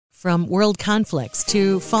From world conflicts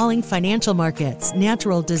to falling financial markets,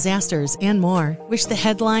 natural disasters, and more. Wish the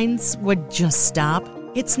headlines would just stop?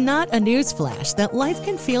 It's not a news flash that life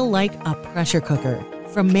can feel like a pressure cooker.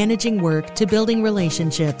 From managing work to building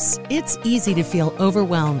relationships, it's easy to feel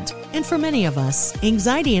overwhelmed. And for many of us,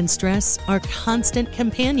 anxiety and stress are constant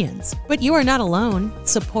companions. But you are not alone.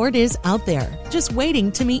 Support is out there, just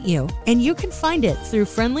waiting to meet you. And you can find it through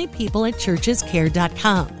friendly people at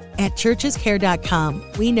churchescare.com. At churchescare.com,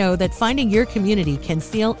 we know that finding your community can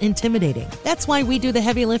feel intimidating. That's why we do the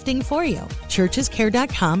heavy lifting for you.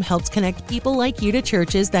 Churchescare.com helps connect people like you to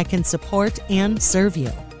churches that can support and serve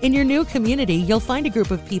you. In your new community, you'll find a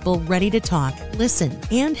group of people ready to talk, listen,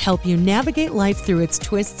 and help you navigate life through its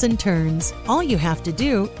twists and turns. All you have to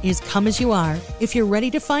do is come as you are. If you're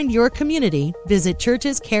ready to find your community, visit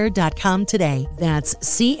churchescare.com today. That's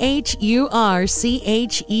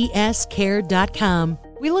churches.care.com.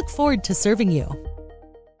 We look forward to serving you.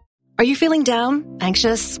 Are you feeling down,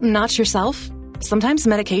 anxious, not yourself? Sometimes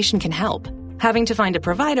medication can help. Having to find a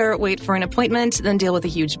provider, wait for an appointment, then deal with a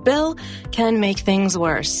huge bill can make things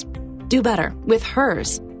worse. Do better with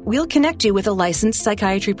HERS. We'll connect you with a licensed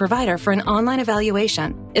psychiatry provider for an online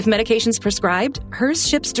evaluation. If medication's prescribed, HERS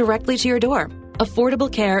ships directly to your door.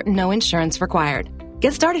 Affordable care, no insurance required.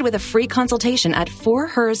 Get started with a free consultation at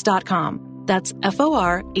forhers.com. That's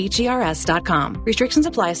FORHERS.com. Restrictions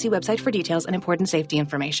apply. See website for details and important safety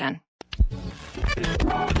information.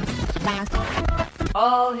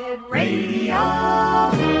 All Hit Radio.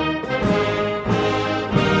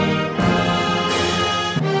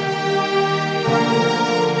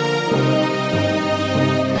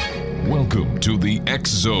 Welcome to the X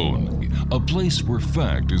Zone, a place where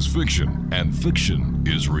fact is fiction and fiction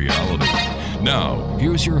is reality. Now,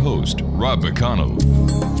 here's your host, Rob McConnell.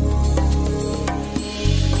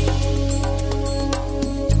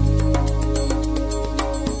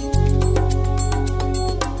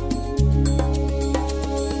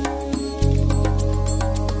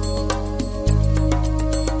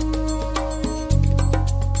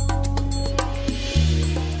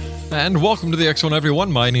 And welcome to the X Zone,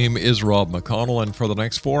 everyone. My name is Rob McConnell, and for the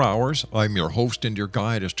next 4 hours, I'm your host and your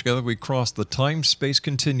guide as together we cross the time-space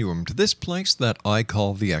continuum to this place that I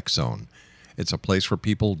call the X Zone. It's a place where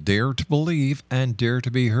people dare to believe and dare to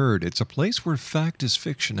be heard. It's a place where fact is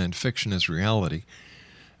fiction and fiction is reality.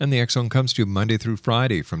 And the X Zone comes to you Monday through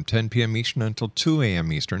Friday from 10 p.m. Eastern until 2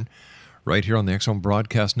 a.m. Eastern, right here on the X Zone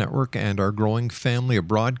Broadcast Network and our growing family of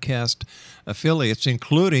broadcast affiliates,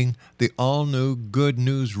 including the all-new Good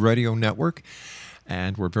News Radio Network.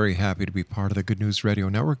 And we're very happy to be part of the Good News Radio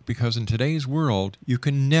Network because in today's world, you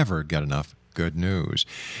can never get enough good news.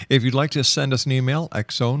 If you'd like to send us an email,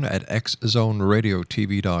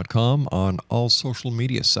 xzone@xzoneradiotv.com, on all social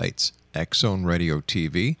media sites, X Zone Radio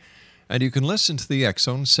TV. And you can listen to the X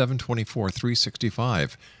Zone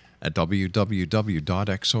 724-365 at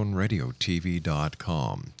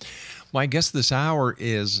www.xzoneradiotv.com. My guest this hour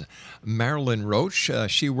is MARILYNNE ROACH.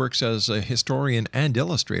 She works as a historian and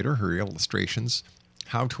illustrator. Her illustrations,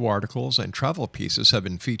 how-to articles, and travel pieces have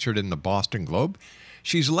been featured in the Boston Globe.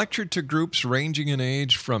 She's lectured to groups ranging in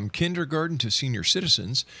age from kindergarten to senior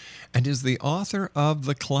citizens and is the author of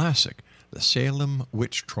the classic, The Salem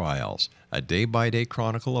Witch Trials, a day-by-day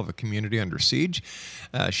chronicle of a community under siege.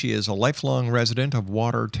 She is a lifelong resident of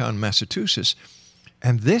Watertown, Massachusetts.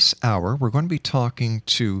 And this hour, we're going to be talking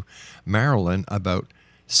to MARILYNNE about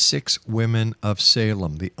 6 Women of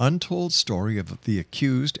Salem, the untold story of the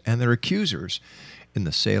accused and their accusers in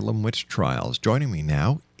the Salem Witch Trials. Joining me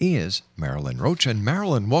now is MARILYNNE ROACH. And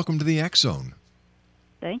MARILYNNE, welcome to the X Zone.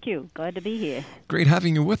 Thank you. Glad to be here. Great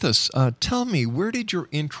having you with us. Tell me, where did your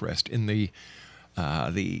interest in the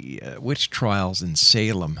witch trials in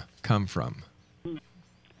Salem come from?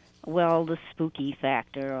 Well, the spooky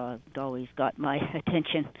factor always got my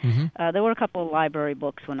attention. Mm-hmm. There were a couple of library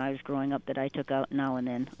books when I was growing up that I took out now and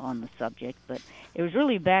then on the subject, but it was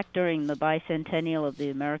really back during the bicentennial of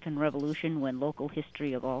the American Revolution when local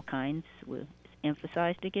history of all kinds was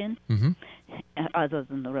emphasized again, other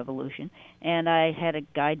than the Revolution. And I had a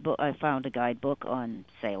guidebook. I found a guidebook on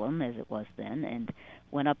Salem, as it was then, and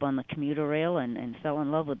went up on the commuter rail and fell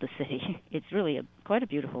in love with the city. It's really quite a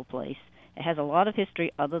beautiful place. It has a lot of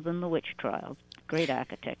history other than the witch trials, great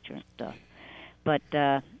architecture and stuff. But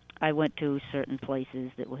I went to certain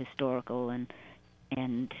places that were historical and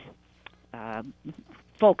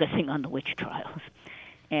focusing on the witch trials.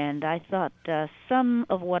 And I thought some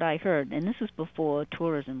of what I heard, and this was before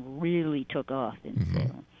tourism really took off in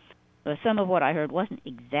Salem, but some of what I heard wasn't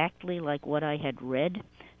exactly like what I had read.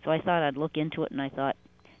 So I thought I'd look into it, and I thought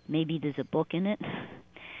maybe there's a book in it.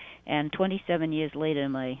 And 27 years later,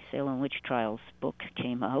 my Salem Witch Trials book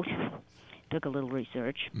came out. Took a little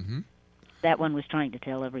research. Mm-hmm. That one was trying to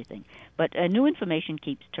tell everything. But new information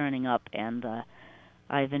keeps turning up, and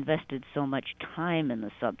I've invested so much time in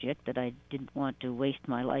the subject that I didn't want to waste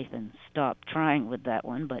my life and stop trying with that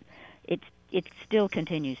one, but it still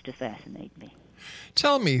continues to fascinate me.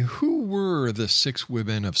 Tell me, who were the 6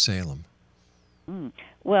 women of Salem?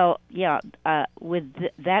 Well, yeah, with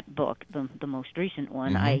that book, the most recent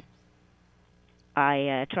one, Mm-hmm.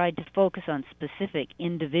 I tried to focus on specific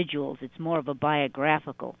individuals. It's more of a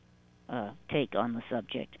biographical take on the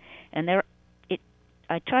subject, and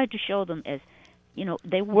I tried to show them as,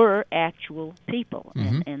 they were actual people,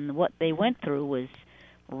 and what they went through was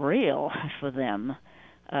real for them.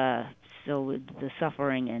 So the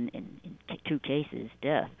suffering and in 2 cases,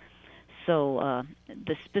 death. So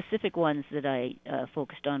the specific ones that I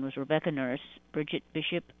focused on was Rebecca Nurse, Bridget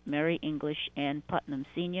Bishop, Mary English, Ann Putnam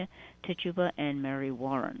Sr., Tituba, and Mary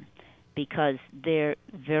Warren, because their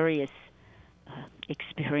various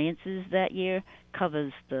experiences that year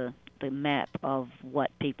covers the map of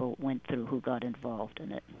what people went through who got involved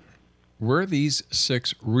in it. Were these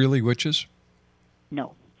 6 really witches?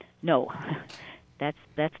 No.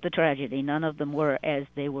 That's the tragedy. None of them were as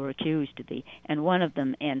they were accused to be. And one of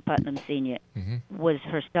them, Ann Putnam Sr., was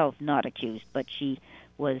herself not accused, but she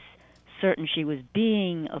was certain she was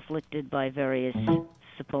being afflicted by various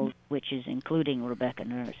supposed witches, including Rebecca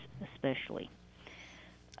Nurse, especially.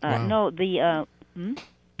 Wow.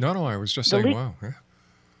 No, I was just saying, wow. Yeah.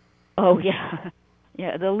 Oh, yeah.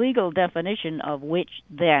 Yeah, the legal definition of witch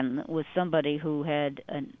then was somebody who had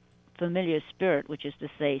a familiar spirit, which is to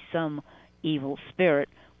say some evil spirit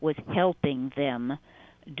was helping them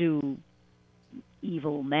do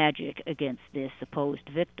evil magic against their supposed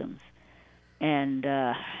victims. And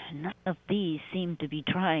none of these seem to be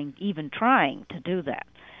trying to do that.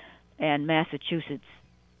 And Massachusetts,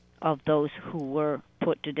 of those who were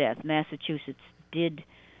put to death, Massachusetts did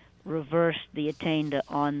reverse the attainder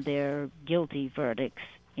on their guilty verdicts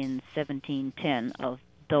in 1710 of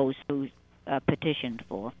those who petitioned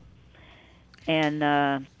for.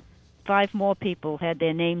 And 5 more people had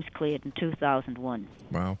their names cleared in 2001.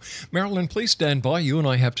 Wow. Marilynne, please stand by. You and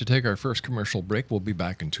I have to take our first commercial break. We'll be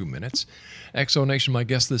back in 2 minutes. Exonation, my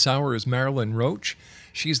guest this hour is MARILYNNE ROACH.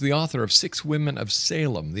 She's the author of 6 Women of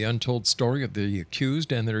Salem, the untold story of the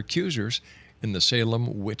accused and their accusers in the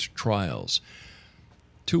Salem Witch Trials.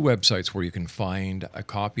 2 websites where you can find a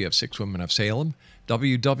copy of 6 Women of Salem,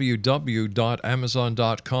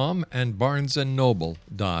 www.amazon.com and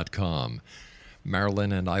barnesandnoble.com.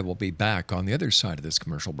 Marilynne and I will be back on the other side of this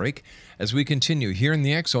commercial break as we continue here in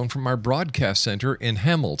the X Zone from our broadcast center in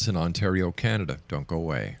Hamilton, Ontario, Canada. Don't go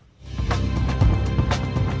away.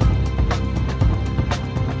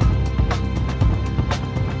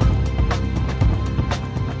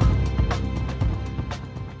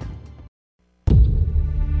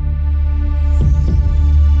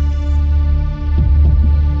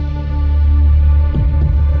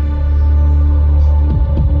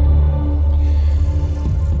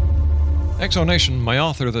 Exonation, my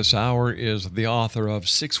author this hour is the author of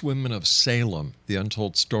 6 Women of Salem, the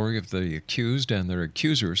untold story of the accused and their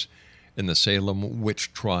accusers in the Salem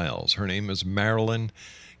Witch Trials. Her name is MARILYNNE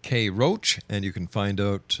K. Roach, and you can find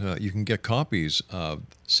out, you can get copies of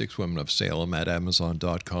 6 Women of Salem at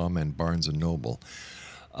Amazon.com and Barnes & Noble.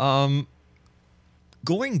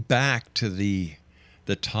 Going back to the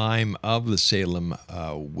time of the Salem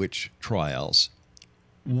Witch Trials,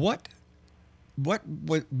 what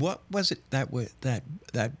was it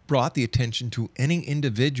that brought the attention to any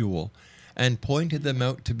individual and pointed them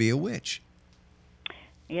out to be a witch?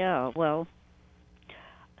 Yeah, well,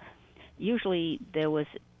 usually there was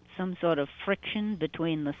some sort of friction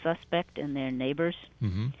between the suspect and their neighbors.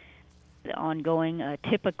 Mm-hmm. Ongoing.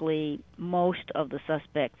 Typically, most of the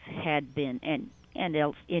suspects had been, and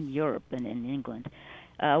else in Europe and in England,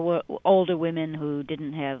 were older women who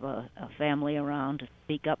didn't have a family around to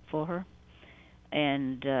speak up for her,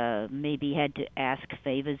 and maybe had to ask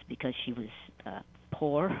favors because she was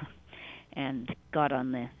poor and got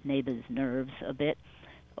on the neighbor's nerves a bit.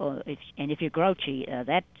 If you're grouchy,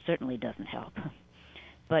 that certainly doesn't help.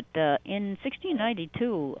 But in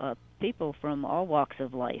 1692, people from all walks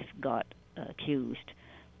of life got accused,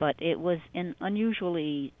 but it was an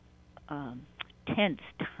unusually tense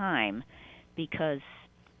time because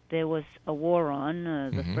there was a war on.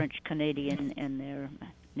 The French, Canadian, and their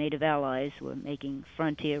native allies were making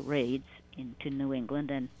frontier raids into New England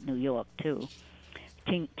and New York too.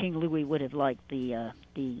 King Louis would have liked the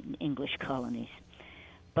English colonies,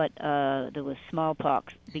 but there was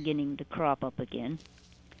smallpox beginning to crop up again,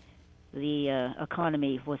 the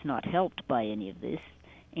economy was not helped by any of this.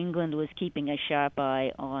 England was keeping a sharp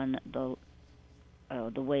eye on the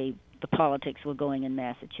way the politics were going in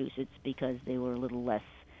Massachusetts because they were a little less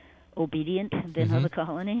obedient than other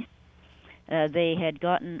colonies. They had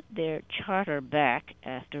gotten their charter back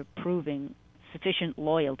after proving sufficient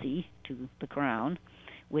loyalty to the crown,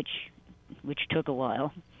 which took a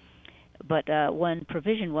while. But one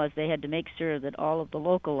provision was they had to make sure that all of the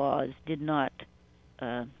local laws did not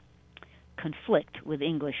conflict with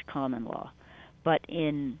English common law. But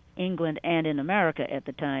in England and in America at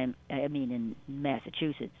the time, in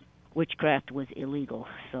Massachusetts, witchcraft was illegal,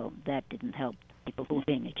 so that didn't help people who were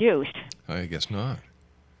being accused. I guess not.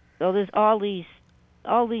 So there's all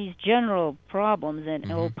these general problems,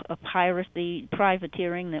 and piracy,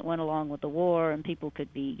 privateering that went along with the war, and people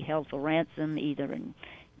could be held for ransom either in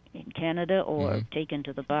Canada or taken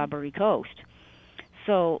to the Barbary Coast.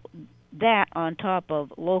 So that, on top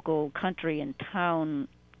of local country and town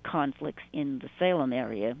conflicts in the Salem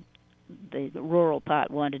area, the rural part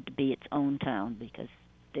wanted to be its own town because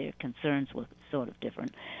their concerns were sort of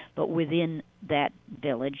different. But within that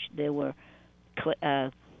village, there were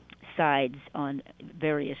sides on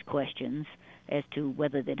various questions as to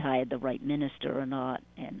whether they'd hired the right minister or not,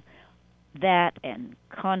 and that and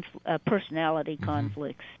personality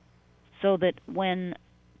conflicts, so that when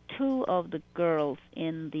two of the girls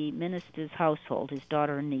in the minister's household, his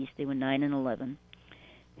daughter and niece, they were 9 and 11,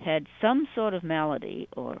 had some sort of malady,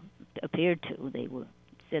 or appeared to. They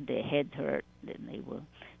said their heads hurt, and they were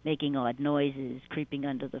making odd noises, creeping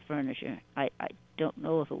under the furniture. I don't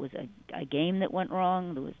know if it was a game that went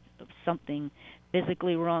wrong. There was something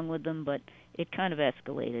physically wrong with them, but it kind of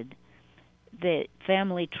escalated. The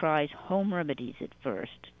family tries home remedies at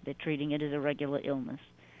first. They're treating it as a regular illness.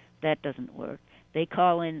 That doesn't work. They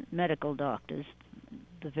call in medical doctors,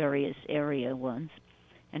 the various area ones,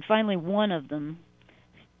 and finally one of them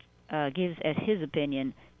gives as his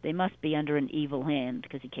opinion they must be under an evil hand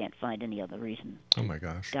because he can't find any other reason. Oh my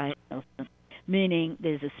gosh. Diagnose them, meaning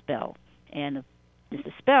there's a spell, and if there's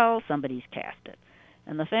a spell, somebody's cast it.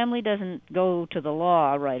 And the family doesn't go to the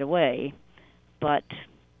law right away, but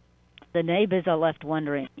the neighbors are left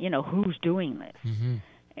wondering, who's doing this?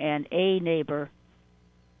 And a neighbor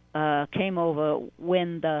came over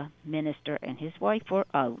when the minister and his wife were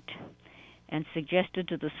out and suggested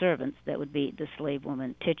to the servants, that would be the slave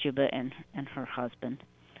woman Tituba and her husband,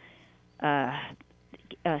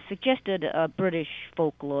 suggested a British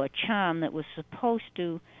folklore charm that was supposed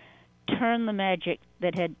to turn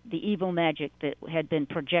the evil magic that had been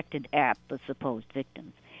projected at the supposed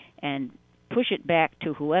victims, and push it back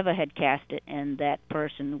to whoever had cast it, and that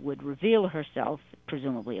person would reveal herself,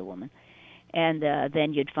 presumably a woman, and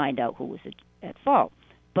then you'd find out who was at fault.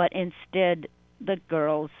 But instead, the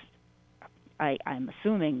girls, I'm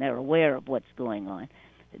assuming they're aware of what's going on,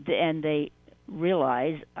 and they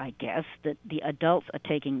realize, I guess, that the adults are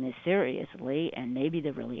taking this seriously, and maybe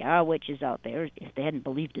there really are witches out there if they hadn't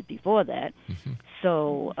believed it before that.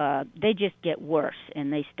 So they just get worse,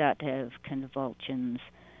 and they start to have convulsions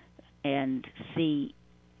and see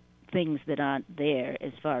things that aren't there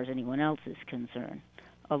as far as anyone else is concerned.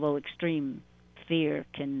 Although extreme fear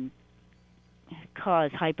can cause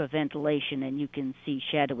hyperventilation and you can see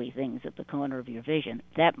shadowy things at the corner of your vision,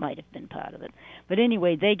 that might have been part of it. But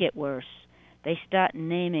anyway, they get worse. They start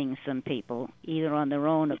naming some people, either on their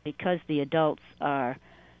own or because the adults are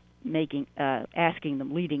asking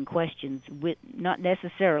them leading questions, with not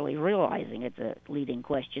necessarily realizing it's a leading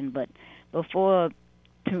question, but before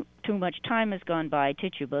too much time has gone by,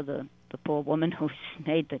 Tituba, the poor woman who's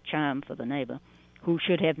made the charm for the neighbor, who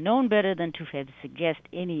should have known better than to have suggested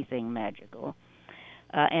anything magical,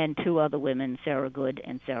 and two other women, Sarah Good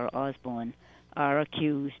and Sarah Osborne, are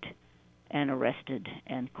accused and arrested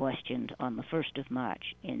and questioned on the 1st of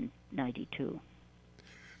March in 92.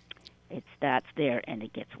 It starts there, and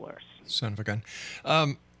it gets worse. Son of a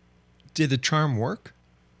gun. Did the charm work?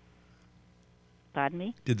 Pardon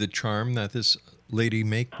me? Did the charm that this lady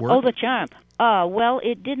make work? Oh, the charm. Well,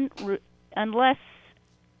 it didn't, unless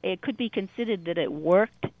it could be considered that it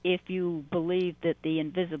worked if you believed that the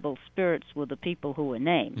invisible spirits were the people who were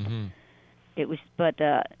named. It was, but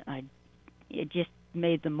it just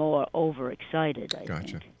made them more overexcited, I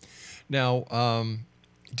think. Now,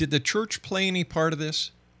 did the church play any part of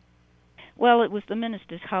this? Well, it was the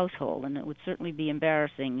minister's household, and it would certainly be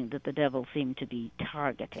embarrassing that the devil seemed to be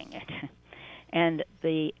targeting it. And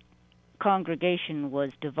the congregation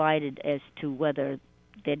was divided as to whether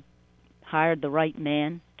they'd hired the right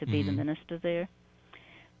man to be the minister there.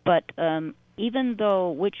 But even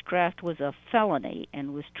though witchcraft was a felony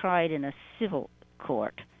and was tried in a civil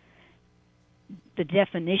court, the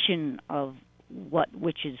definition of what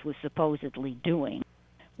witches were supposedly doing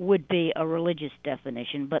would be a religious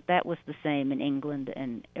definition, but that was the same in England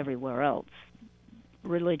and everywhere else.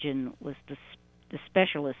 Religion was the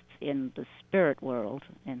specialists in the spirit world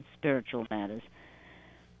and spiritual matters.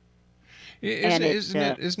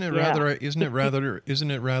 Isn't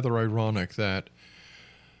it rather ironic that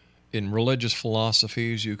in religious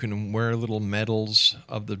philosophies you can wear little medals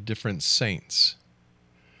of the different saints,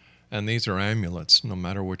 and these are amulets, no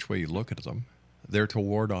matter which way you look at them. They're to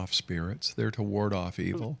ward off spirits. They're to ward off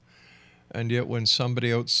evil. And yet when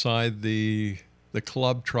somebody outside the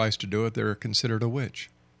club tries to do it, they're considered a witch.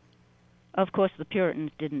 Of course, the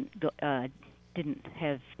Puritans didn't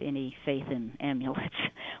have any faith in amulets,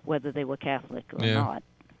 whether they were Catholic or not.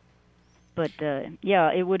 But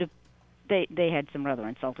it would have. They had some rather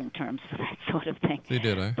insulting terms for that sort of thing. They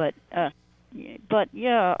did, eh? But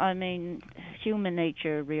yeah, I mean, human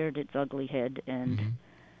nature reared its ugly head,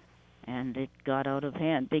 and it got out of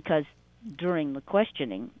hand because during the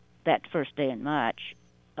questioning that first day in March,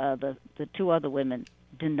 the two other women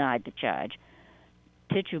denied the charge.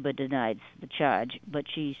 Tituba denied the charge, but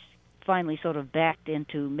she's finally sort of backed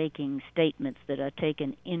into making statements that are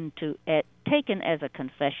taken as a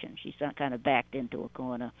confession. She's kind of backed into a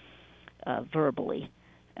corner verbally,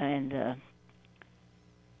 and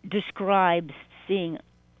describes seeing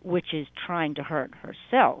witches trying to hurt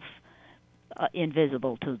herself,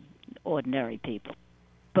 invisible to ordinary people.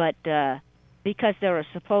 But because there are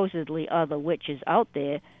supposedly other witches out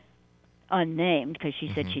there, unnamed, because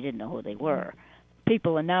she said she didn't know who they were,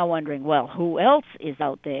 people are now wondering, well, who else is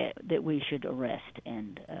out there that we should arrest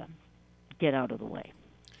and get out of the way?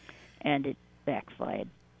 And it backfired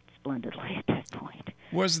splendidly at that point.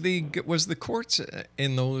 Was the courts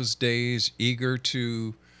in those days eager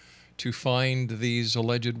to find these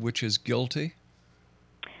alleged witches guilty?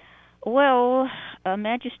 Well,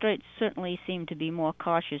 magistrates certainly seemed to be more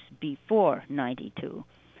cautious before 92,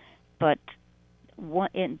 but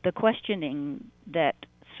in the questioning that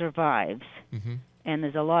survives, and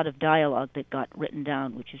there's a lot of dialogue that got written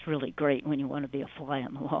down, which is really great when you want to be a fly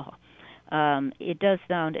on the wall. It does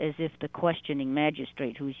sound as if the questioning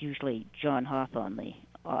magistrate, who's usually John Hawthorne,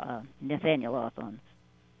 Nathaniel Hawthorne's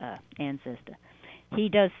ancestor, he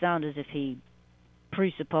does sound as if he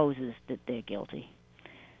presupposes that they're guilty.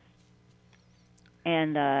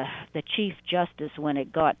 And the Chief Justice, when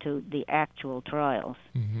it got to the actual trials,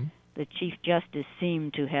 the Chief Justice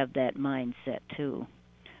seemed to have that mindset too.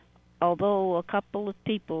 Although a couple of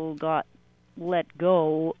people got let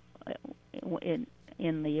go in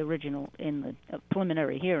the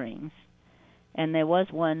preliminary hearings, and there was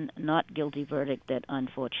one not guilty verdict that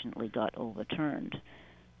unfortunately got overturned.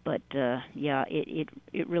 But it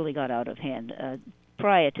really got out of hand.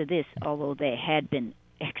 Prior to this, although there had been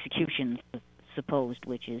executions of supposed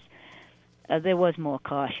witches, there was more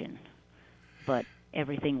caution. But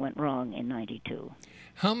everything went wrong in 92.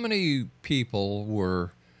 How many people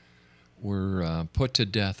were put to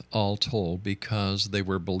death, all told, because they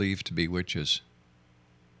were believed to be witches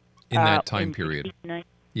in that time period?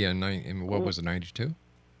 What was it, 92?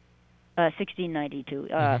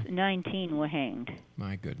 1692. 19 were hanged.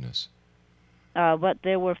 My goodness. But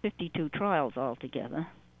there were 52 trials altogether,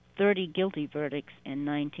 30 guilty verdicts, and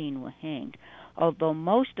 19 were hanged. Although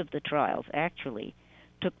most of the trials actually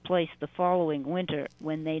took place the following winter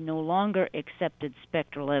when they no longer accepted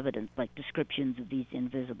spectral evidence, like descriptions of these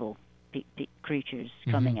invisible creatures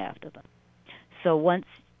coming after them. So once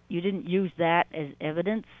you didn't use that as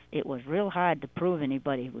evidence, it was real hard to prove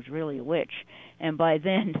anybody was really a witch. And by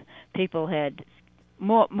then, people had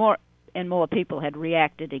more and more people had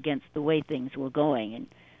reacted against the way things were going,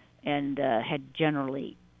 and had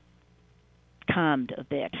generally calmed a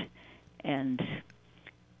bit. And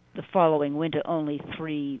the following winter, only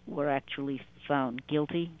 3 were actually found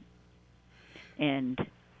guilty, and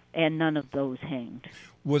none of those hanged.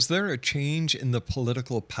 Was there a change in the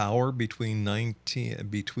political power between 92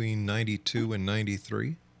 and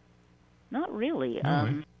 93? Not really.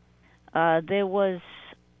 No, there was,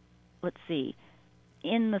 let's see,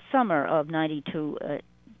 in the summer of 92,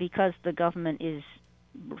 because the government is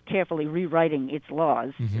carefully rewriting its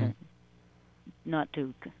laws, not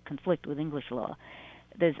to conflict with English law,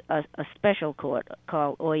 there's a special court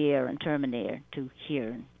called Oyer and Terminer to hear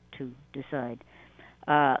and to decide,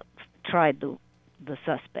 tried the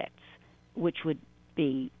suspects, which was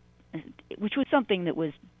something that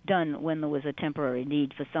was done when there was a temporary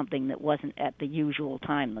need for something that wasn't at the usual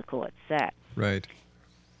time the court sat. Right.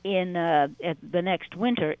 At the next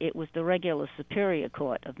winter, it was the regular Superior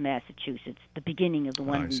Court of Massachusetts, the beginning of the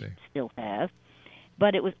one we still have.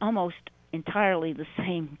 But it was almost entirely the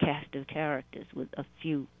same cast of characters with a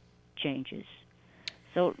few changes.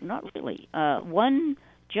 So not really. One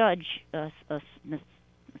judge, let's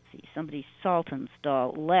see, somebody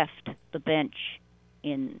Saltonstall, left the bench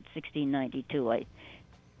in 1692. I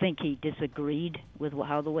think he disagreed with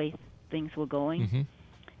how the way things were going. Mm-hmm.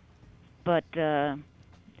 But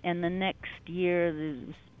and the next year, there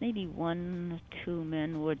was maybe one or two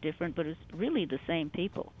men were different, but it was really the same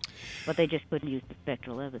people. But they just couldn't use the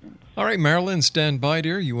spectral evidence. All right, Marilynne, stand by,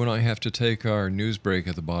 dear. You and I have to take our news break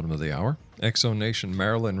at the bottom of the hour. X-Zone Nation,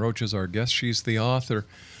 Marilynne Roach is our guest. She's the author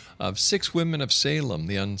of 6 Women of Salem,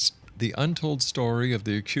 the untold story of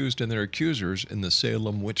the accused and their accusers in the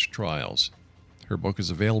Salem witch trials. Her book is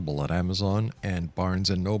available at Amazon and Barnes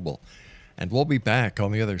 & Noble. And we'll be back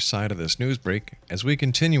on the other side of this news break as we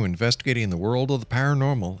continue investigating the world of the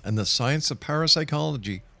paranormal and the science of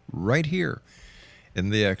parapsychology right here in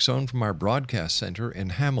the X-Zone from our broadcast center in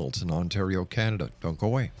Hamilton, Ontario, Canada. Don't go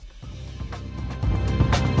away.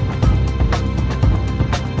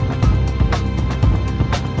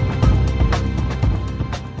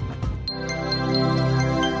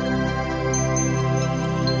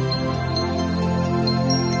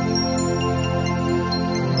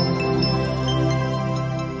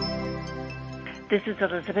 This is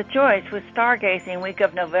Elizabeth Joyce with Stargazing Week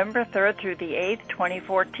of November 3rd through the 8th,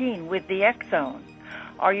 2014 with the X-Zone.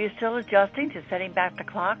 Are you still adjusting to setting back the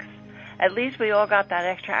clocks? At least we all got that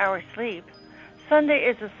extra hour sleep. Sunday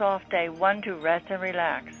is a soft day, one to rest and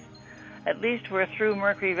relax. At least we're through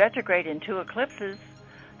Mercury retrograde and 2 eclipses.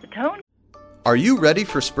 The tone... Are you ready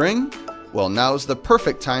for spring? Well, now's the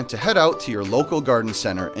perfect time to head out to your local garden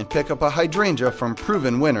center and pick up a hydrangea from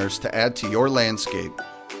Proven Winners to add to your landscape.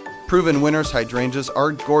 Proven Winners hydrangeas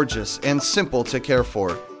are gorgeous and simple to care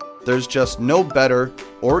for. There's just no better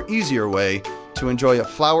or easier way to enjoy a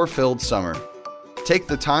flower-filled summer. Take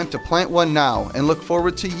the time to plant one now and look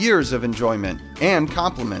forward to years of enjoyment and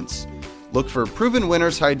compliments. Look for Proven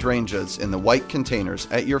Winners hydrangeas in the white containers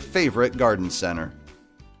at your favorite garden center.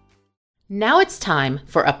 Now it's time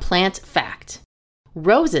for a plant fact.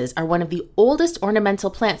 Roses are one of the oldest ornamental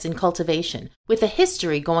plants in cultivation, with a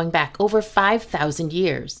history going back over 5,000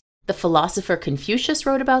 years. The philosopher Confucius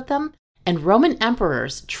wrote about them, and Roman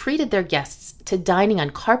emperors treated their guests to dining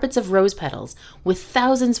on carpets of rose petals, with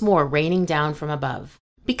thousands more raining down from above.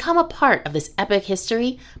 Become a part of this epic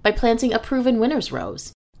history by planting a Proven Winners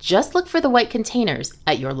rose. Just look for the white containers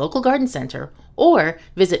at your local garden center or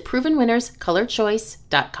visit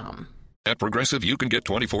ProvenWinnersColorChoice.com. At Progressive, you can get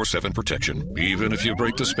 24/7 protection, even if you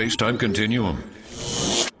break the space-time continuum.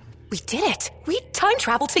 We did it! We time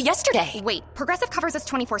traveled to yesterday! Wait, Progressive covers us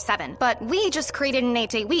 24/7, but we just created an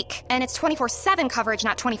 8-day week, and it's 24/7 coverage,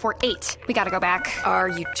 not 24/8. We gotta go back. Are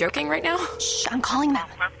you joking right now? Shh, I'm calling them.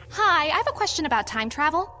 Hi, I have a question about time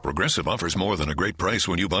travel. Progressive offers more than a great price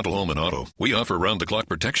when you bundle home and auto. We offer round-the-clock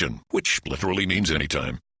protection, which literally means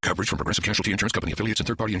anytime. Coverage from Progressive Casualty Insurance Company, affiliates, and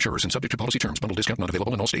third-party insurers, and subject to policy terms. Bundle discount not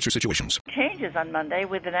available in all states or situations. Changes on Monday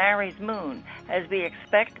with an Aries moon, as we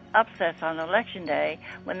expect upsets on Election Day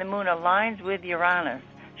when the moon aligns with Uranus.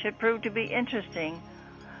 Should prove to be interesting.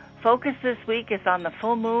 Focus this week is on the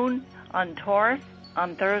full moon on Taurus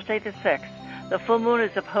on Thursday the 6th. The full moon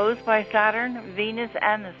is opposed by Saturn, Venus,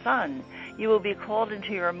 and the Sun. You will be called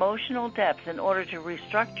into your emotional depths in order to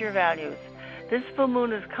restructure your values. This full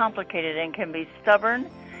moon is complicated and can be stubborn,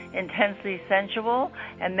 intensely sensual,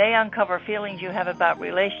 and may uncover feelings you have about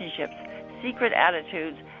relationships, secret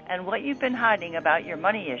attitudes, and what you've been hiding about your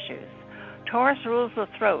money issues. Taurus rules the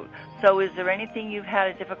throat, so is there anything you've had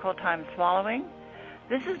a difficult time swallowing?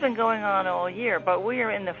 This has been going on all year, but we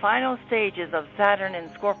are in the final stages of Saturn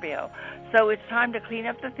in Scorpio, so it's time to clean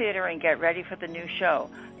up the theater and get ready for the new show,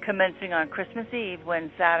 commencing on Christmas Eve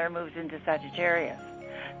when Saturn moves into Sagittarius.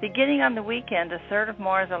 Beginning on the weekend, assertive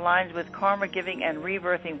Mars aligns with karma-giving and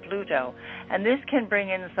rebirthing Pluto, and this can bring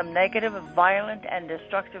in some negative, violent, and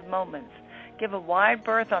destructive moments. Give a wide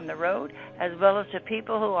berth on the road, as well as to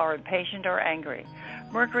people who are impatient or angry.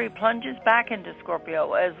 Mercury plunges back into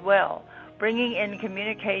Scorpio as well, bringing in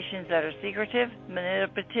communications that are secretive,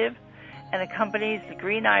 manipulative, and accompanies the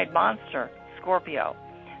green-eyed monster, Scorpio.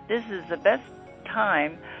 This is the best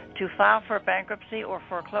time to file for bankruptcy or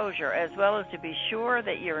foreclosure, as well as to be sure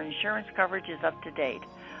that your insurance coverage is up to date.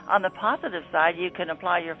 On the positive side, you can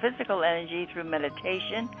apply your physical energy through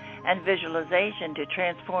meditation and visualization to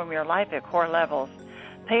transform your life at core levels.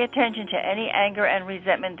 Pay attention to any anger and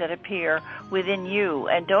resentment that appear within you,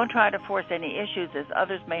 and don't try to force any issues as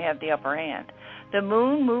others may have the upper hand. The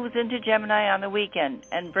moon moves into Gemini on the weekend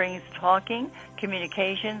and brings talking,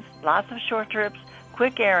 communications, lots of short trips,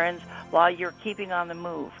 quick errands while you're keeping on the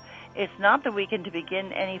move. It's not the weekend to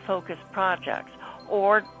begin any focused projects,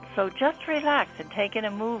 so just relax and take in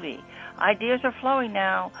a movie. Ideas are flowing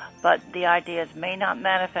now, but the ideas may not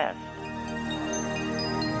manifest.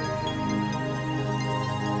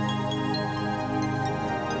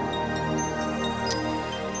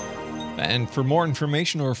 And for more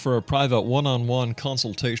information or for a private one-on-one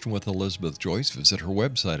consultation with Elizabeth Joyce, visit her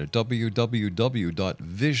website at www.visions.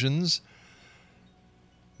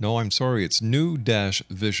 No, I'm sorry, it's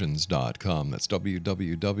new-visions.com. That's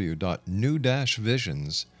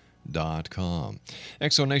www.new-visions.com.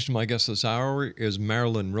 Exonation, my guest this hour is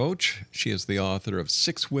MARILYNNE ROACH. She is the author of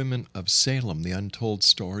 6 Women of Salem, the untold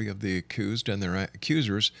story of the accused and their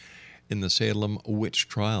accusers in the Salem witch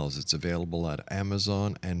trials. It's available at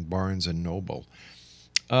Amazon and Barnes & Noble.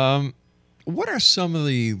 What are some of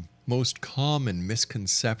the most common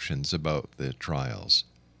misconceptions about the trials?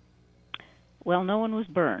 Well, no one was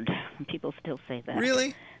burned. People still say that.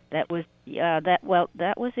 Really? That was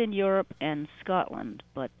that was in Europe and Scotland,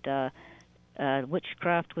 but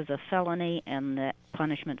witchcraft was a felony, and the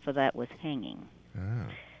punishment for that was hanging.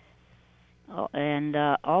 And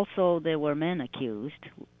also there were men accused.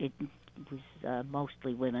 It was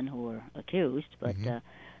mostly women who were accused, but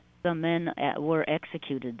some men were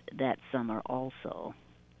executed that summer also,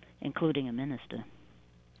 including a minister.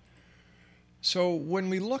 So when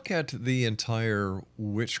we look at the entire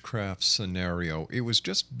witchcraft scenario, it was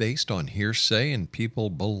just based on hearsay, and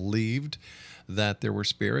people believed that there were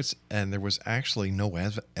spirits, and there was actually no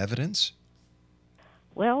evidence?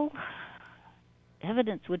 Well,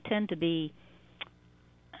 evidence would tend to be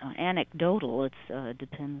anecdotal. It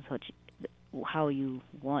depends how you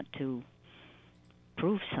want to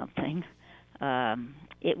prove something.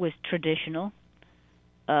 It was traditional.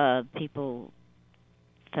 People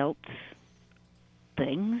felt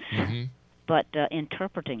things, but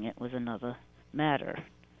interpreting it was another matter.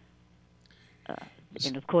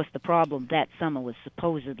 And of course, the problem that summer was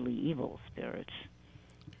supposedly evil spirits.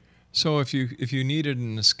 So if you needed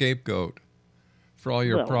a scapegoat for all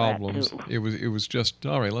your problems, it was just,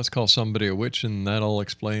 all right, let's call somebody a witch, and that'll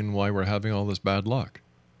explain why we're having all this bad luck.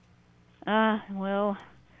 Well,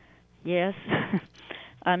 yes.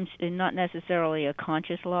 Not necessarily a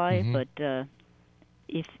conscious lie, but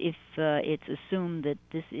if it's assumed that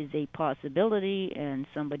this is a possibility and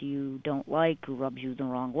somebody you don't like who rubs you the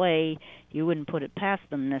wrong way, you wouldn't put it past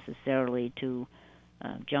them necessarily to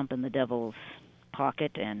jump in the devil's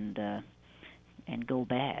pocket and go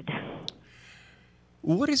bad.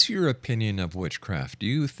 What is your opinion of witchcraft? Do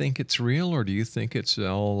you think it's real, or do you think it's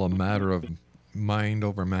all a matter of mind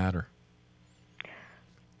over matter?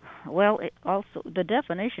 Well, also the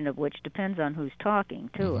definition of which depends on who's talking,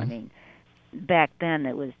 too. I mean, back then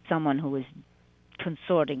it was someone who was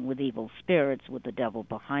consorting with evil spirits with the devil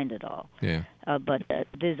behind it all. Yeah. But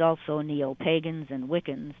there's also neo-pagans and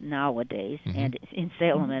Wiccans nowadays, and in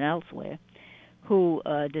Salem and elsewhere, who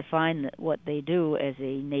define what they do as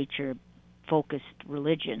a nature-focused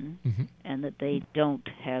religion, and that they don't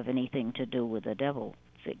have anything to do with the devil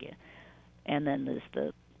figure. And then there's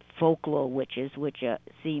the folklore witches, which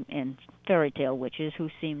seem, and fairy tale witches, who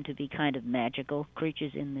seem to be kind of magical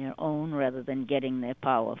creatures in their own, rather than getting their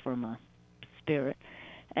power from a spirit.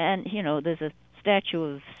 And there's a statue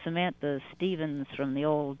of Samantha Stevens from the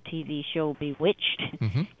old TV show Bewitched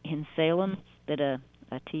in Salem that a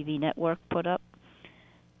TV network put up.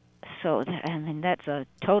 So that's a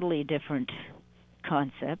totally different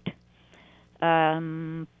concept.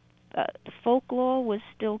 Folklore was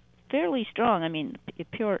still fairly strong. I mean,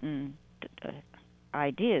 Puritan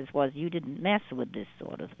ideas was you didn't mess with this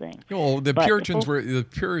sort of thing. No, the Puritans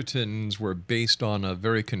were based on a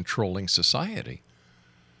very controlling society.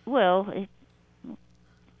 Well,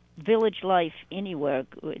 village life anywhere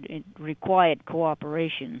it required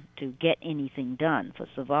cooperation to get anything done for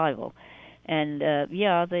survival, and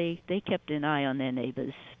they kept an eye on their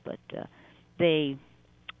neighbors, but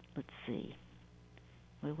let's see,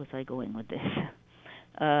 where was I going with this?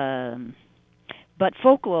 But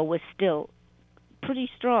folklore was still pretty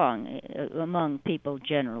strong among people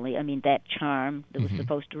generally. I mean, that charm that was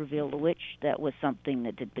supposed to reveal the witch, that was something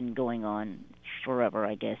that had been going on forever,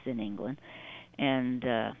 I guess, in England. And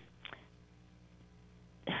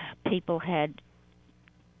people had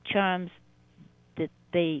charms that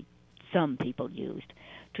some people used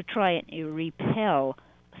to try and repel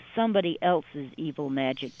somebody else's evil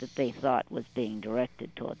magic that they thought was being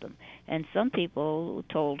directed toward them. And some people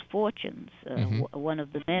told fortunes. One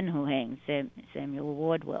of the men who hanged, Samuel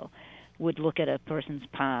Wardwell, would look at a person's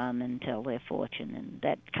palm and tell their fortune, and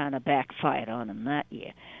that kind of backfired on him that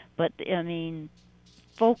year. But, I mean,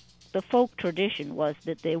 folk tradition was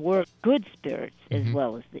that there were good spirits as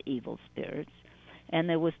well as the evil spirits, and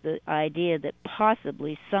there was the idea that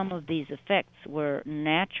possibly some of these effects were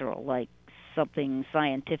natural, like something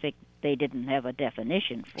scientific they didn't have a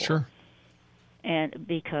definition for. Sure. And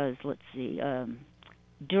because, let's see,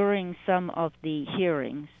 during some of the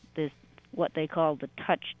hearings, there's what they call the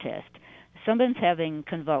touch test. Someone's having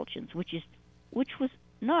convulsions, which was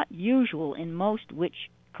not usual in most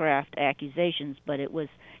witchcraft accusations, but it was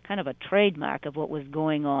kind of a trademark of what was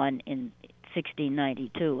going on in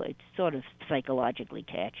 1692. It's sort of psychologically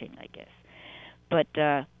catching, I guess. But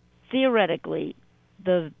theoretically,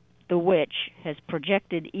 the witch has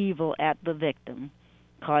projected evil at the victim,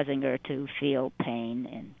 causing her to feel pain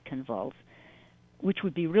and convulse, which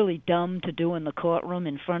would be really dumb to do in the courtroom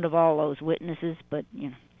in front of all those witnesses, but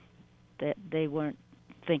that they weren't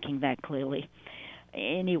thinking that clearly.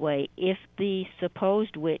 Anyway, if the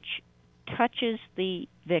supposed witch touches the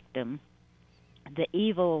victim, the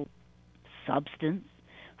evil substance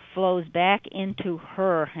flows back into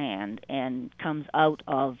her hand and comes out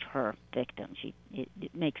of her victim. It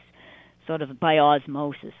makes sort of by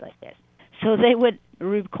osmosis, I guess. So they would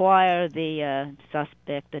require the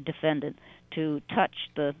suspect, the defendant, to touch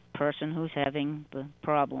the person who's having the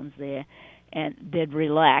problems there, and they'd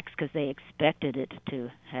relax because they expected it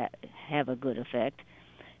to have a good effect,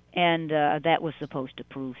 and that was supposed to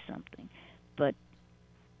prove something. But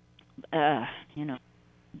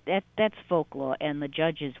that's folklore, and the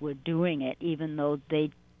judges were doing it even though they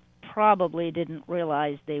probably didn't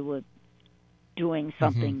realize they were doing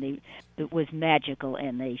something that was magical,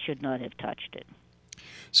 and they should not have touched it.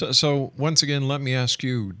 So once again, let me ask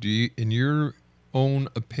you, in your own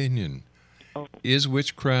opinion, is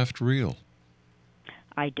witchcraft real?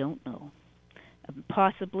 I don't know.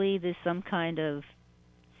 Possibly there's some kind of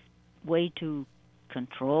way to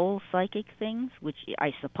control psychic things, which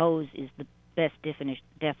I suppose is the best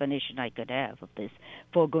definition I could have of this,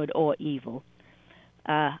 for good or evil.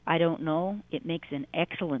 I don't know. It makes an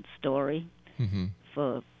excellent story.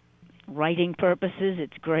 For writing purposes,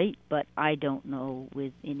 it's great, but I don't know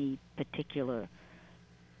with any particular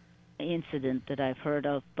incident that I've heard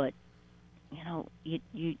of. But you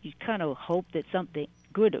kind of hope that something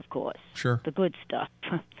good, of course, the good stuff.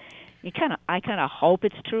 I kind of hope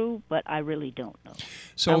it's true, but I really don't know.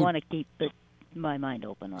 So I want to keep my mind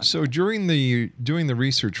open on. So doing the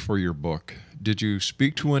research for your book, did you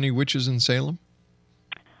speak to any witches in Salem?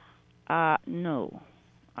 No,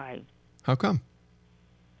 How come?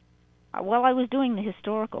 Well, I was doing the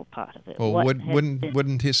historical part of it. Well,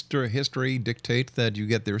 wouldn't history dictate that you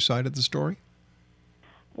get their side of the story?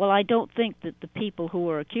 Well, I don't think that the people who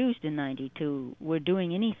were accused in 92 were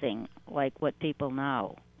doing anything like what people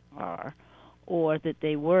now are, or that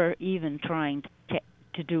they were even trying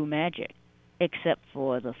to do magic, except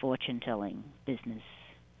for the fortune-telling business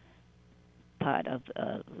part of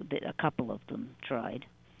that a couple of them tried.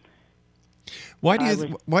 Why do you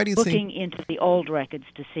think looking into the old records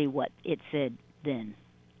to see what it said then?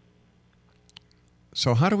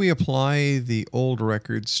 So how do we apply the old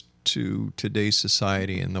records to today's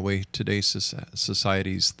society and the way today's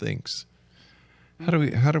society thinks? How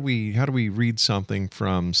do we read something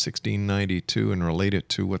from 1692 and relate it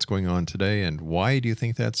to what's going on today, and why do you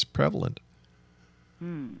think that's prevalent?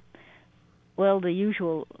 Well, the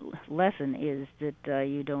usual lesson is that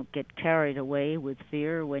you don't get carried away with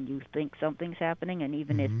fear when you think something's happening, and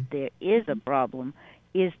even if there is a problem,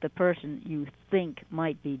 is the person you think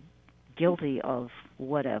might be guilty of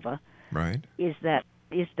whatever, right? Is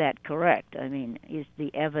that correct? I mean, is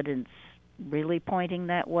the evidence really pointing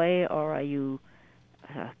that way, or are you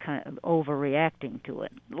kind of overreacting to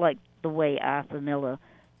it? Like the way Arthur Miller,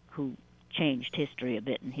 who changed history a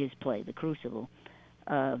bit in his play, The Crucible,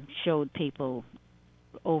 showed people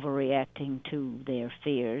overreacting to their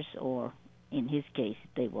fears, or in his case,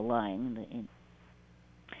 they were lying.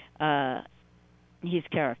 His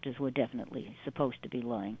characters were definitely supposed to be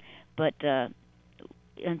lying. But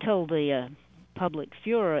until the public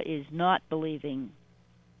furor is not believing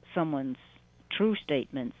someone's true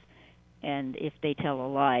statements, and if they tell a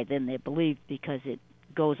lie, then they're believed because it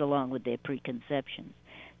goes along with their preconceptions.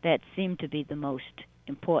 That seemed to be the most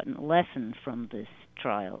important lesson from the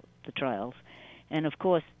trials. And of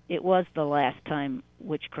course, it was the last time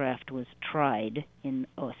witchcraft was tried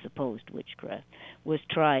or supposed witchcraft was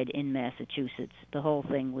tried in Massachusetts. The whole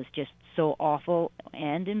thing was just so awful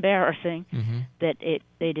and embarrassing that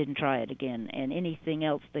they didn't try it again. And anything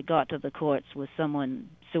else that got to the courts was someone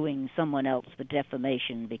suing someone else for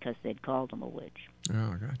defamation because they'd called them a witch.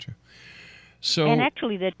 Oh, I gotcha. So, and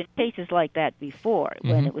actually, there'd been cases like that before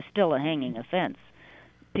when it was still a hanging offense.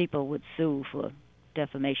 People would sue for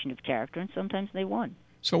defamation of character, and sometimes they won.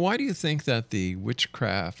 So why do you think that the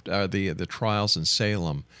witchcraft, the trials in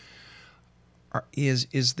Salem,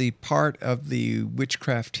 is the part of the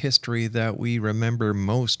witchcraft history that we remember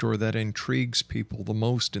most, or that intrigues people the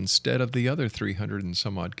most, instead of the other 300 and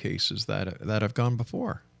some odd cases that have gone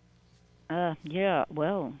before? Yeah,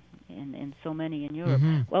 well, and so many in Europe.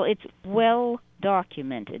 Mm-hmm. Well, it's well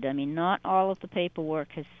documented. I mean, not all of the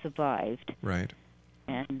paperwork has survived. Right.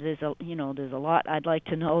 And there's a lot I'd like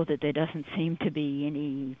to know that there doesn't seem to be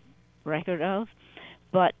any record of,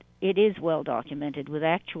 but it is well documented with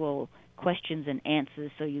actual questions and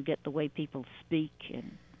answers, so you get the way people speak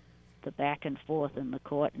and the back and forth in the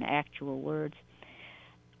court and actual words.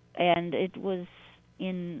 And it was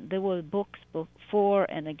there were books for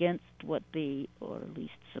and against or at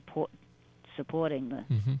least supporting the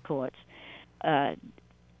courts,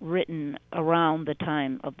 written around the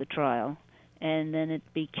time of the trial. And then it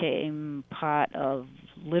became part of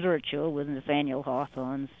literature with Nathaniel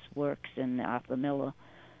Hawthorne's works and Arthur Miller,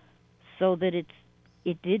 so that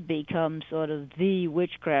it did become sort of the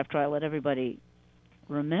witchcraft trial that everybody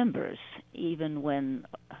remembers, even when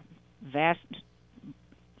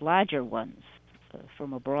larger ones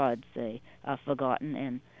from abroad, say, are forgotten,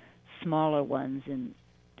 and smaller ones in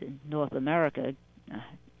North America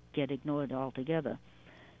get ignored altogether.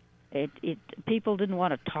 People didn't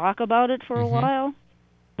want to talk about it for a while,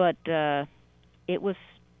 but it was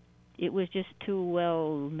just too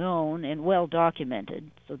well known and well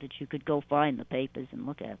documented so that you could go find the papers and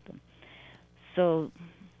look at them. So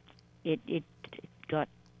it got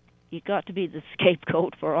to be the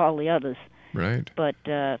scapegoat for all the others. Right. But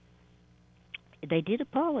they did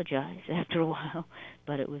apologize after a while,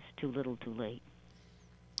 but it was too little too late.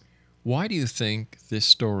 Why do you think this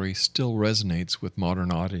story still resonates with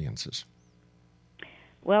modern audiences?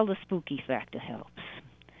 Well, the spooky factor helps.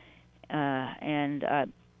 And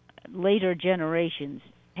later generations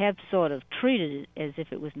have sort of treated it as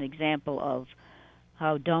if it was an example of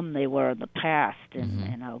how dumb they were in the past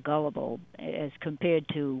and how gullible, as compared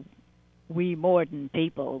to we modern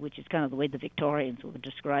people, which is kind of the way the Victorians were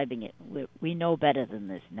describing it. We know better than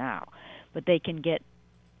this now. But they can get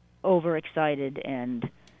overexcited and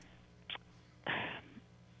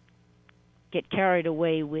get carried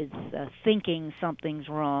away with thinking something's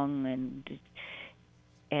wrong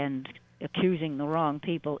and accusing the wrong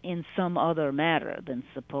people in some other matter than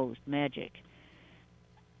supposed magic,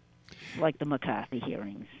 like the McCarthy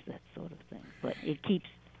hearings, that sort of thing. But it keeps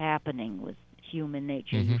happening with human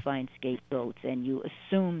nature. You find scapegoats and you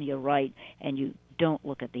assume you're right and you don't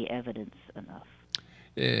look at the evidence enough.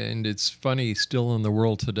 And it's funny, still in the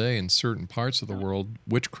world today, in certain parts of the world,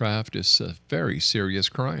 witchcraft is a very serious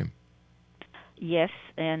crime. Yes,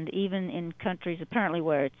 and even in countries apparently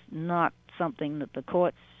where it's not something that the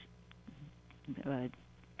courts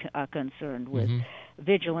are concerned with,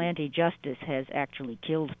 vigilante justice has actually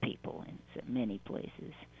killed people in many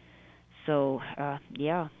places. So,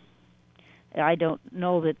 yeah, I don't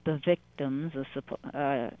know that the victims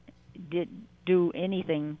did do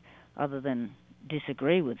anything other than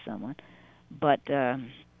disagree with someone, but the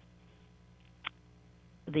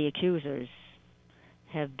accusers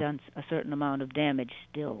have done a certain amount of damage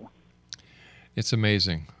still. It's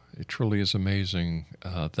amazing. It truly is amazing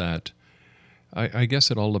that I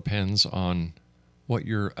guess it all depends on what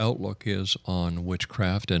your outlook is on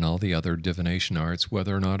witchcraft and all the other divination arts,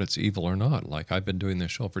 whether or not it's evil or not. Like, I've been doing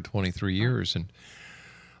this show for 23 years, and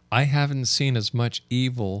I haven't seen as much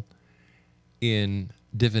evil in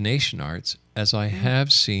divination arts as I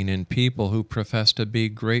have seen in people who profess to be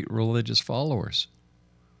great religious followers.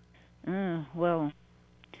 Well,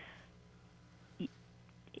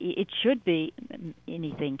 it should be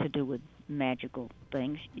anything to do with magical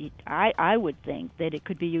things. I would think that it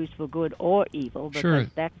could be used for good or evil, because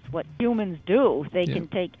that's what humans do. They can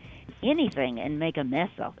take anything and make a mess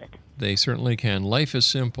of it. They certainly can. Life is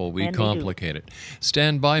simple. We complicate it.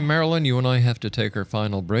 Stand by, Marilynne. You and I have to take our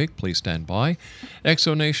final break. Please stand by.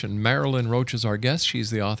 Exonation. Marilynne Roach is our guest. She's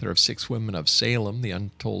the author of 6 Women of Salem, the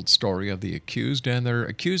untold story of the accused and their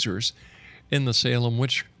accusers in the Salem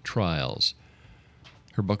witch trials.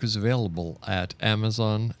 Her book is available at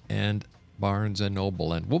Amazon and Barnes &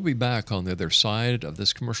 Noble. And we'll be back on the other side of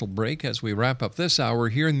this commercial break as we wrap up this hour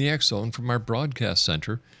here in the X Zone from our broadcast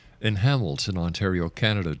center in Hamilton, Ontario,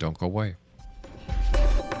 Canada. Don't go away.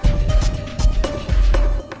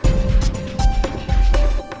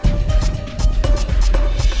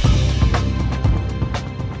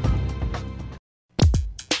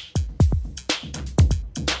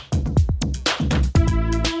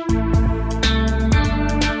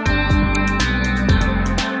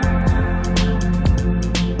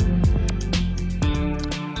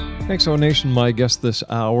 Exonation, my guest this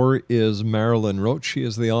hour is Marilynne Roach. She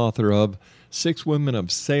is the author of Six Women of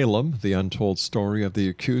Salem, the untold story of the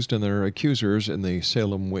accused and their accusers in the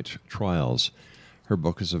Salem witch trials. Her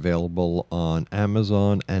book is available on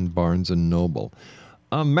Amazon and Barnes & Noble.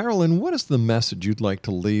 Marilynne, what is the message you'd like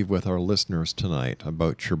to leave with our listeners tonight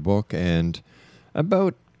about your book and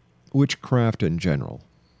about witchcraft in general?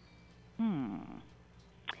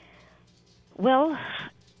 Well,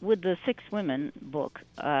 with the Six Women book,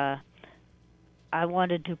 I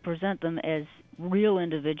wanted to present them as real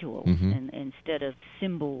individuals and instead of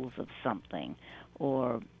symbols of something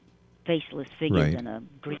or faceless figures in a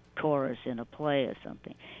Greek chorus in a play or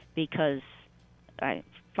something, because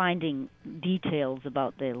finding details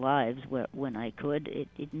about their lives when I could,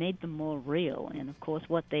 it made them more real. And, of course,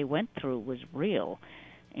 what they went through was real,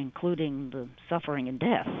 including the suffering and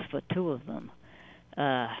death for two of them.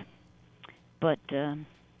 But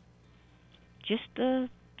just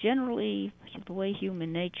generally, the way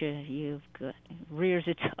human nature rears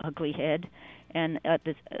its ugly head, and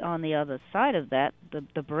on the other side of that,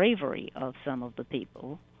 the bravery of some of the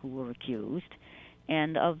people who were accused,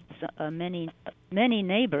 and of many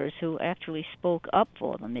neighbors who actually spoke up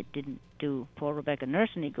for them. It didn't do poor Rebecca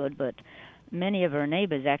Nurse any good, but many of her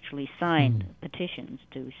neighbors actually signed petitions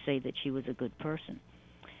to say that she was a good person.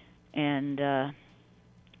 And,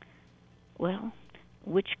 well,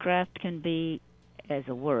 witchcraft can be, as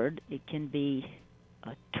a word, it can be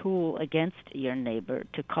a tool against your neighbor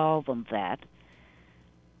to call them that.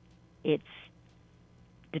 It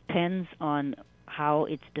depends on how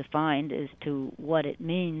it's defined as to what it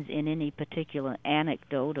means in any particular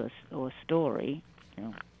anecdote or story. You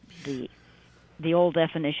know, the old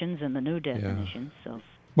definitions and the new definitions. Yeah.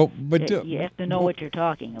 So but you have to know what you're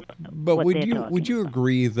talking about. But would you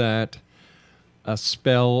agree that a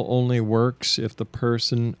spell only works if the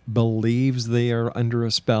person believes they are under a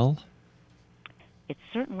spell? It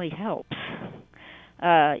certainly helps.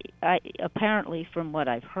 Apparently, from what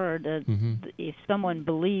I've heard, if someone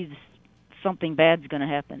believes something bad's going to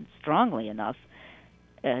happen strongly enough,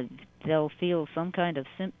 they'll feel some kind of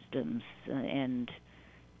symptoms, and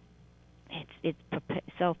it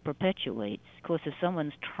self-perpetuates. Of course, if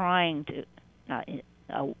someone's trying to,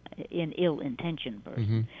 in ill-intention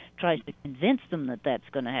person, tries to convince them that that's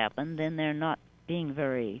going to happen, then they're not being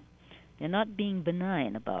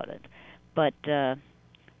benign about it. But I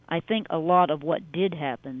think a lot of what did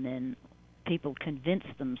happen then, people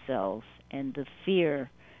convinced themselves, and the fear,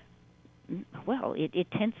 well, it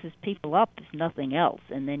tenses people up if nothing else,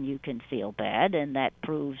 and then you can feel bad, and that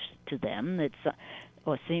proves to them that,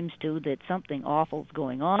 or seems to, that something awful's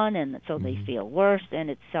going on, and so they feel worse, and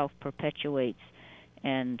it self-perpetuates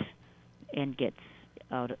and can get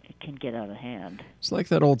out of hand. It's like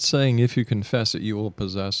that old saying, if you confess it, you will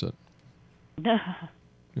possess it. You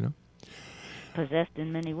know? Possessed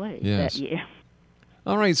in many ways. Yes.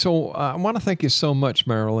 All right, so I want to thank you so much,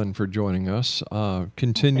 Marilynne, for joining us.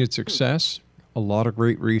 Continued success, a lot of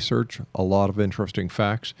great research, a lot of interesting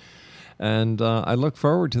facts, and I look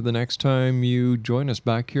forward to the next time you join us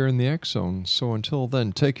back here in the X Zone. So until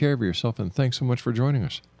then, take care of yourself, and thanks so much for joining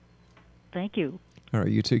us. Thank you. All right,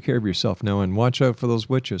 you take care of yourself now, and watch out for those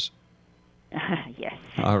witches. Yes.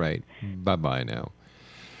 All right, bye-bye now.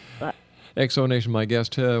 Bye. Exonation, my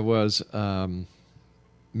guest was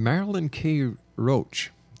Marilynne K. Roach,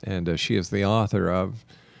 and she is the author of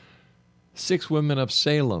Six Women of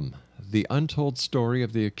Salem, the untold story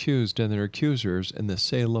of the accused and their accusers in the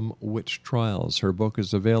Salem witch trials. Her book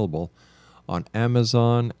is available on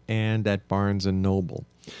Amazon and at Barnes & Noble.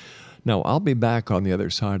 Now, I'll be back on the other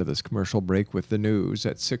side of this commercial break with the news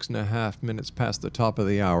at 6.5 minutes past the top of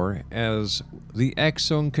the hour as the X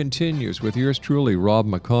Zone continues with yours truly, Rob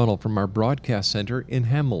McConnell, from our broadcast center in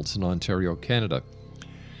Hamilton, Ontario, Canada.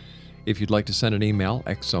 If you'd like to send an email,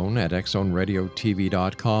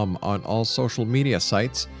 xzoneradiotv.com, on all social media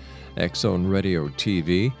sites, Xzone Radio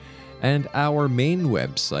TV, and our main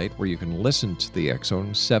website where you can listen to the X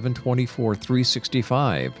Zone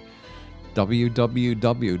 7/24/365,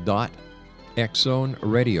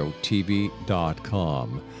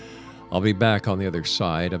 www.xzoneradiotv.com. I'll be back on the other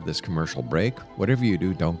side of this commercial break. Whatever you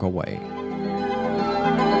do, don't go away.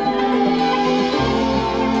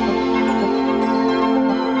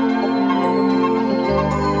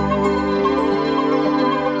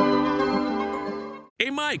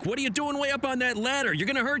 Mike, what are you doing way up on that ladder? You're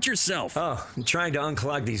going to hurt yourself. Oh, I'm trying to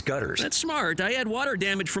unclog these gutters. That's smart. I had water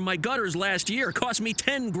damage from my gutters last year. It cost me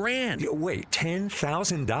 $10,000. Wait,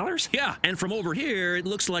 $10,000? Yeah, and from over here, it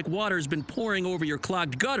looks like water's been pouring over your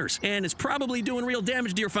clogged gutters, and it's probably doing real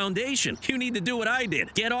damage to your foundation. You need to do what I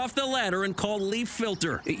did. Get off the ladder and call Leaf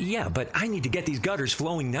Filter. Yeah, but I need to get these gutters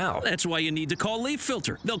flowing now. That's why you need to call Leaf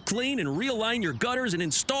Filter. They'll clean and realign your gutters and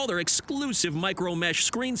install their exclusive micro mesh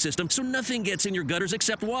screen system so nothing gets in your gutters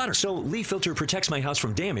except water. So Leaf Filter protects my house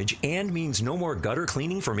from damage and means no more gutter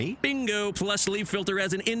cleaning for me? Bingo! Plus, Leaf Filter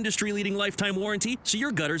has an industry-leading lifetime warranty, so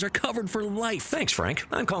your gutters are covered for life. Thanks, Frank.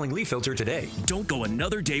 I'm calling Leaf Filter today. Don't go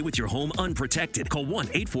another day with your home unprotected. Call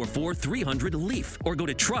 1-844-300-LEAF or go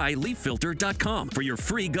to tryleaffilter.com for your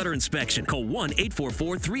free gutter inspection. Call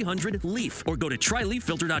 1-844-300-LEAF or go to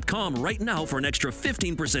tryleaffilter.com right now for an extra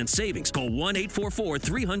 15% savings. Call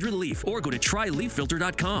 1-844-300-LEAF or go to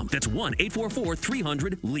tryleaffilter.com. That's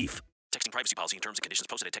 1-844-300-LEAF. Texting privacy policy and terms and conditions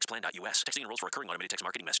posted at textplan.us. Texting enrolls for recurring automated text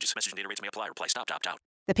marketing messages. Message and data rates may apply. Reply stop to opt out.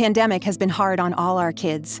 The pandemic has been hard on all our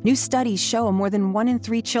kids. New studies show more than 1 in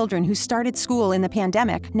 3 children who started school in the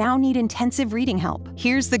pandemic now need intensive reading help.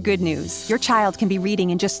 Here's the good news. Your child can be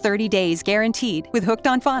reading in just 30 days, guaranteed, with Hooked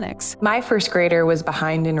on Phonics. My first grader was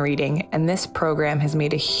behind in reading, and this program has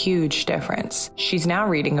made a huge difference. She's now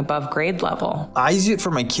reading above grade level. I use it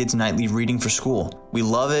for my kids' nightly reading for school. We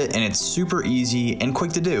love it, and it's super easy and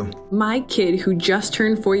quick to do. My kid, who just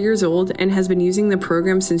turned 4 years old and has been using the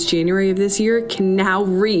program since January of this year, can now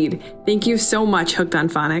read. Thank you so much, Hooked on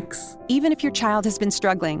Phonics. Even if your child has been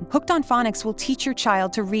struggling, Hooked on Phonics will teach your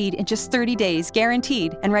child to read in just 30 days,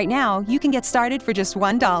 guaranteed. And right now, you can get started for just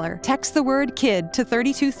 $1. Text the word KID to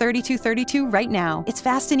 323232 right now. It's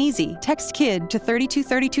fast and easy. Text KID to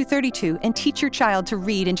 323232 and teach your child to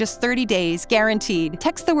read in just 30 days, guaranteed.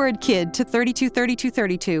 Text the word KID to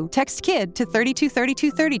 323232. Text KID to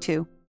 323232.